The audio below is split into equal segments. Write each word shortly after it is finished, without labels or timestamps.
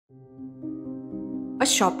a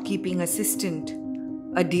shopkeeping assistant,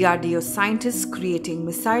 a DRDO scientist creating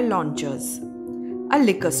missile launchers, a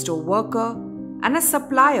liquor store worker, and a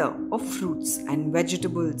supplier of fruits and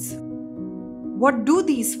vegetables. What do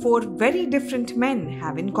these four very different men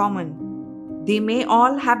have in common? They may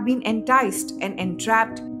all have been enticed and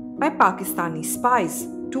entrapped by Pakistani spies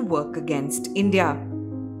to work against India.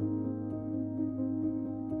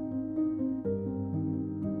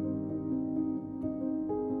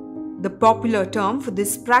 The popular term for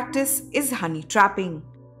this practice is honey trapping,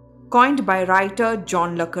 coined by writer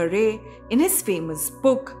John le Carré in his famous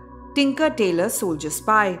book Tinker Tailor Soldier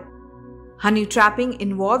Spy. Honey trapping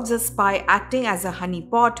involves a spy acting as a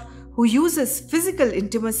honeypot who uses physical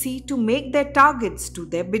intimacy to make their targets do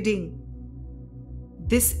their bidding.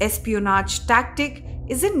 This espionage tactic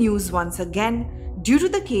is in news once again due to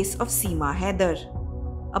the case of Seema Haider,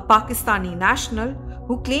 a Pakistani national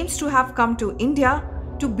who claims to have come to India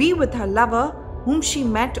to be with her lover whom she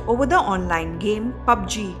met over the online game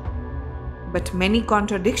PUBG. But many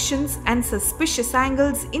contradictions and suspicious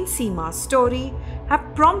angles in Seema's story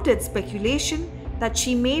have prompted speculation that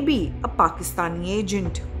she may be a Pakistani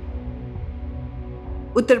agent.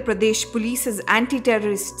 Uttar Pradesh Police's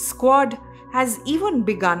anti-terrorist squad has even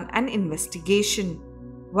begun an investigation.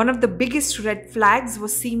 One of the biggest red flags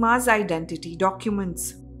was Seema's identity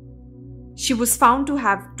documents. She was found to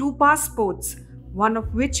have 2 passports, one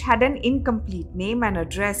of which had an incomplete name and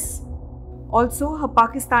address. Also, her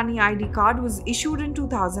Pakistani ID card was issued in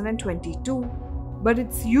 2022, but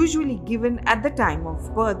it's usually given at the time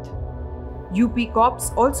of birth. UP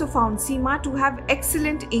cops also found Seema to have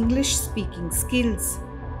excellent English-speaking skills.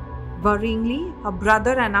 Worryingly, her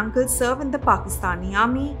brother and uncle serve in the Pakistani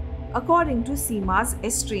army, according to Seema's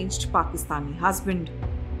estranged Pakistani husband.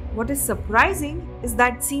 What is surprising is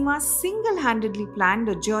that Seema single-handedly planned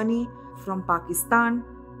a journey from Pakistan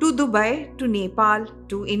to Dubai to Nepal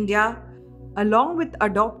to India, along with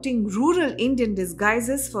adopting rural Indian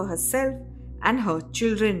disguises for herself and her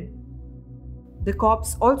children. The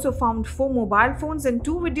cops also found 4 mobile phones and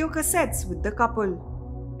 2 video cassettes with the couple.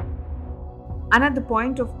 Another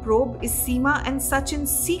point of probe is Seema and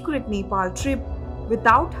Sachin's secret Nepal trip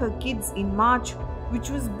without her kids in March,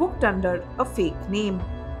 which was booked under a fake name.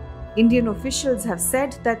 Indian officials have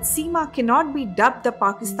said that Seema cannot be dubbed the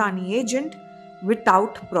Pakistani agent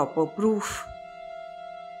without proper proof.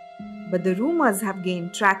 But the rumors have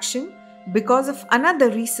gained traction because of another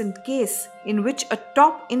recent case in which a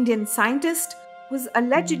top Indian scientist was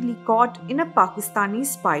allegedly caught in a Pakistani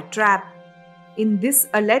spy trap. In this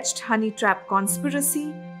alleged honey trap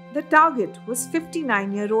conspiracy, the target was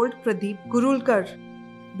 59-year-old Pradeep Kurulkar,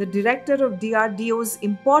 the director of DRDO's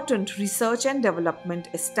important research and development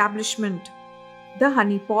establishment. The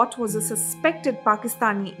honeypot was a suspected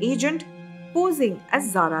Pakistani agent posing as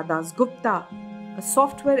Zara Das Gupta, a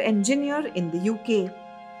software engineer in the UK.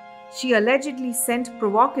 She allegedly sent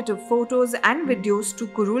provocative photos and videos to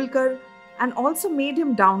Kurulkar and also made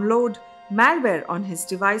him download malware on his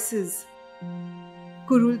devices.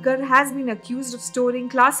 Kurulkar has been accused of storing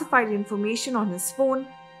classified information on his phone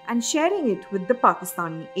and sharing it with the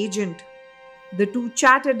Pakistani agent. The two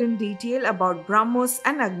chatted in detail about BrahMos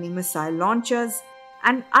and Agni missile launchers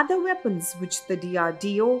and other weapons which the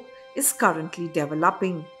DRDO is currently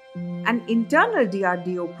developing. An internal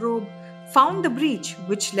DRDO probe found the breach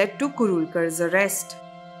which led to Kurulkar's arrest.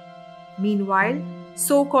 Meanwhile,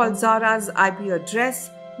 so-called Zara's IP address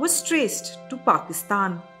was traced to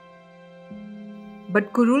Pakistan.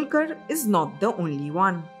 But Kurulkar is not the only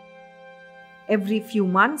one. Every few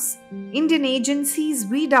months, Indian agencies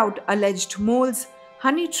weed out alleged moles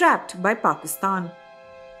honey-trapped by Pakistan.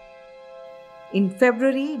 In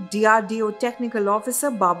February, DRDO technical officer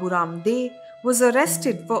Baburam De was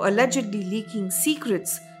arrested for allegedly leaking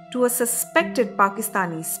secrets to a suspected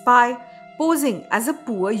Pakistani spy posing as a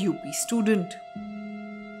poor UP student.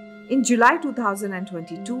 In July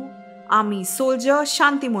 2022, Army soldier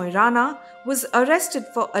Shantimoy Rana was arrested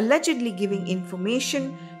for allegedly giving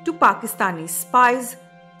information to Pakistani spies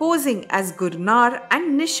posing as Gurnar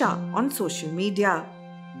and Nisha on social media.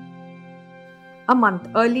 A month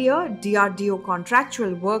earlier, DRDO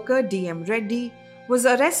contractual worker DM Reddy was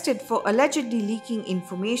arrested for allegedly leaking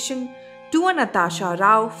information to a Natasha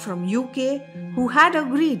Rao from UK who had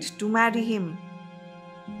agreed to marry him.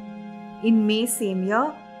 In May same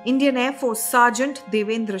year, Indian Air Force Sergeant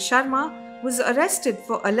Devendra Sharma was arrested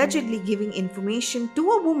for allegedly giving information to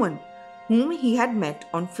a woman whom he had met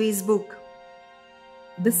on Facebook.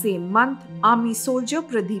 The same month, Army soldier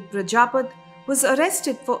Pradeep Prajapat was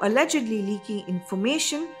arrested for allegedly leaking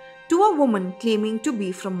information to a woman claiming to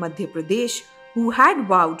be from Madhya Pradesh who had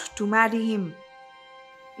vowed to marry him.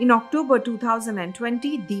 In October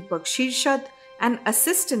 2020, Deepak Shirshat, an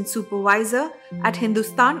assistant supervisor at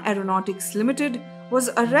Hindustan Aeronautics Limited, was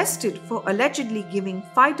arrested for allegedly giving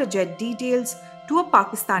fighter jet details to a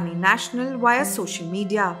Pakistani national via social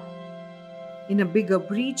media. In a bigger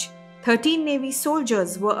breach, 13 Navy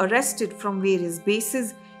soldiers were arrested from various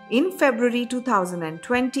bases in February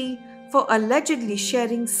 2020 for allegedly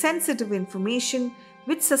sharing sensitive information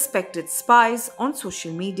with suspected spies on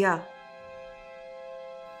social media.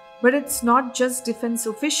 But it's not just defense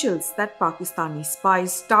officials that Pakistani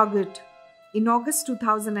spies target. In August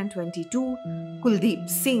 2022, Kuldeep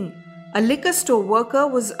Singh, a liquor store worker,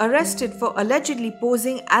 was arrested for allegedly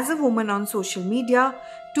posing as a woman on social media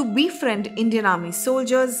to befriend Indian Army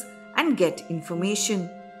soldiers and get information.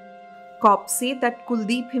 Cops say that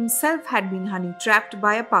Kuldeep himself had been honey-trapped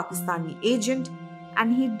by a Pakistani agent,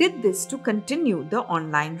 and he did this to continue the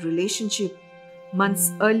online relationship.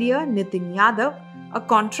 Months earlier, Nitin Yadav, a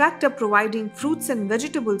contractor providing fruits and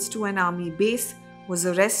vegetables to an army base, was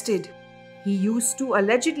arrested. He used to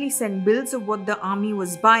allegedly send bills of what the army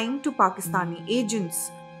was buying to Pakistani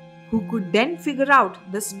agents, who could then figure out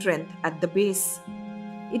the strength at the base.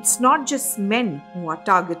 It's not just men who are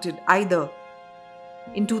targeted either.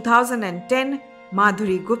 In 2010,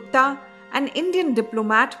 Madhuri Gupta, an Indian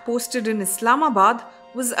diplomat posted in Islamabad,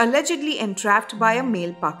 was allegedly entrapped by a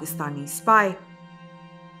male Pakistani spy.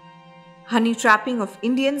 Honey trapping of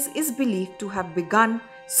Indians is believed to have begun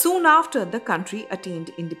soon after the country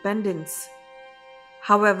attained independence.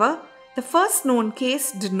 However, the first known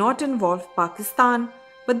case did not involve Pakistan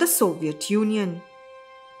but the Soviet Union.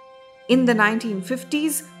 In the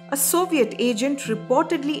 1950s, a Soviet agent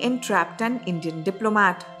reportedly entrapped an Indian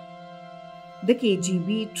diplomat. The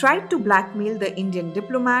KGB tried to blackmail the Indian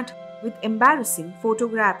diplomat with embarrassing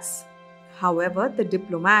photographs. However, the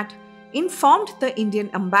diplomat informed the Indian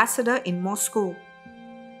ambassador in Moscow.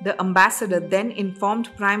 The ambassador then informed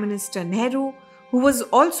Prime Minister Nehru, who was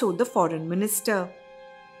also the foreign minister.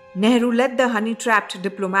 Nehru let the honey-trapped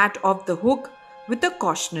diplomat off the hook with a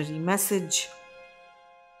cautionary message.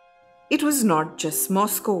 It was not just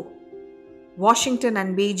Moscow. Washington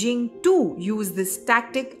and Beijing too used this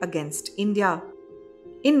tactic against India.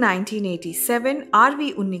 In 1987,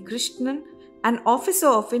 R.V. Unnikrishnan, an officer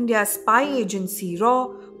of India's spy agency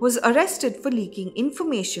RAW, was arrested for leaking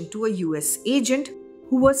information to a US agent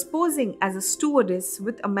who was posing as a stewardess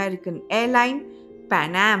with American airline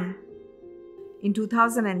Pan Am. In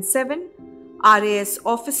 2007, RAS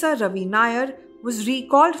officer Ravi Nair was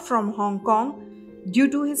recalled from Hong Kong due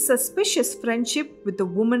to his suspicious friendship with a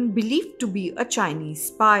woman believed to be a Chinese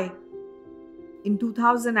spy. In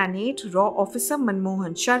 2008, RAW officer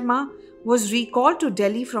Manmohan Sharma was recalled to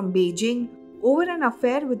Delhi from Beijing over an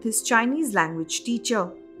affair with his Chinese language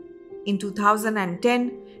teacher. In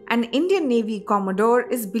 2010, an Indian Navy commodore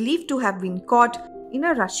is believed to have been caught in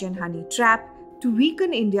a Russian honey trap to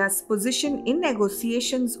weaken India's position in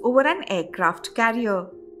negotiations over an aircraft carrier.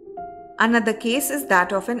 Another case is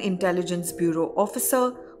that of an intelligence bureau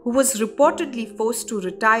officer who was reportedly forced to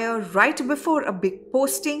retire right before a big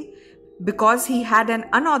posting because he had an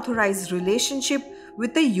unauthorized relationship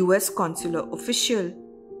with a US consular official.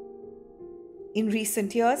 In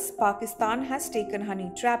recent years, Pakistan has taken honey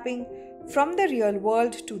trapping from the real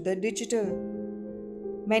world to the digital.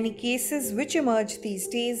 Many cases which emerge these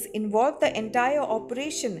days involve the entire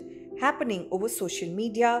operation happening over social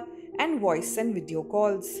media and voice and video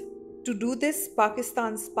calls. To do this,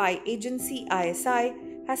 Pakistan's spy agency ISI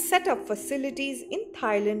has set up facilities in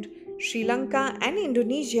Thailand, Sri Lanka and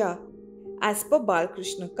Indonesia, as per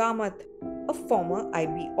Balkrishna Kamath, a former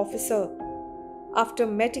IB officer. After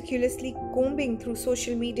meticulously combing through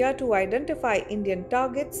social media to identify Indian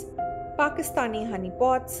targets, Pakistani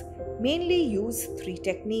honeypots mainly use three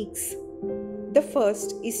techniques. The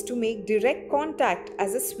first is to make direct contact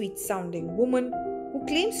as a sweet-sounding woman who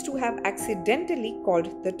claims to have accidentally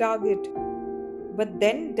called the target, but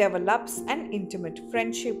then develops an intimate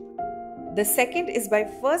friendship. The second is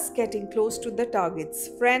by first getting close to the target's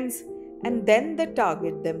friends and then the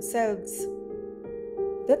target themselves.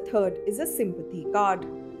 The third is a sympathy card,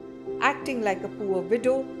 acting like a poor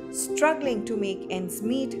widow struggling to make ends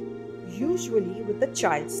meet, usually with a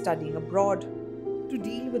child studying abroad. To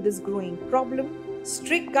deal with this growing problem,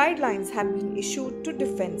 strict guidelines have been issued to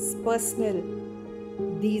defense personnel.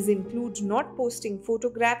 These include not posting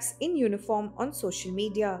photographs in uniform on social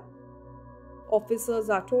media. Officers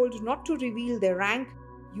are told not to reveal their rank,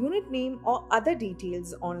 unit name or other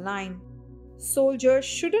details online. Soldiers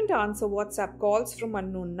shouldn't answer WhatsApp calls from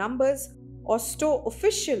unknown numbers or store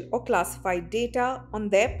official or classified data on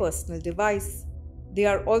their personal device. They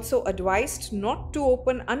are also advised not to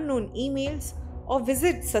open unknown emails or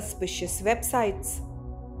visit suspicious websites.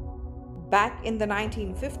 Back in the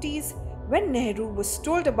 1950s, when Nehru was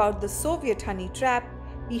told about the Soviet honey trap,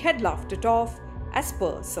 he had laughed it off, as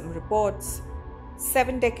per some reports.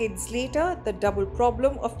 7 decades later, the double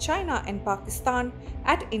problem of China and Pakistan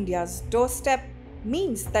at India's doorstep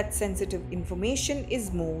means that sensitive information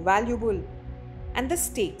is more valuable, and the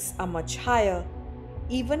stakes are much higher,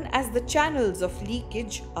 even as the channels of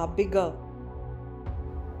leakage are bigger.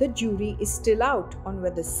 The jury is still out on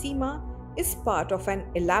whether Seema is part of an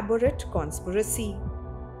elaborate conspiracy.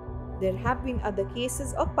 There have been other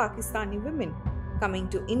cases of Pakistani women coming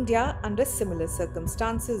to India under similar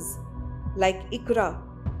circumstances, like Ikra,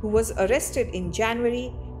 who was arrested in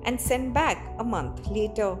January and sent back a month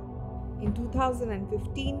later. In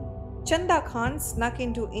 2015, Chanda Khan snuck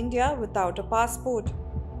into India without a passport,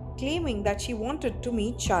 claiming that she wanted to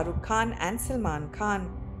meet Shah Rukh Khan and Salman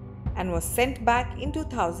Khan, and was sent back in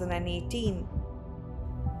 2018.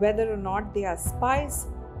 Whether or not they are spies,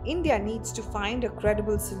 India needs to find a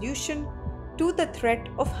credible solution to the threat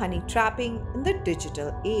of honey trapping in the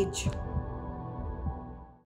digital age.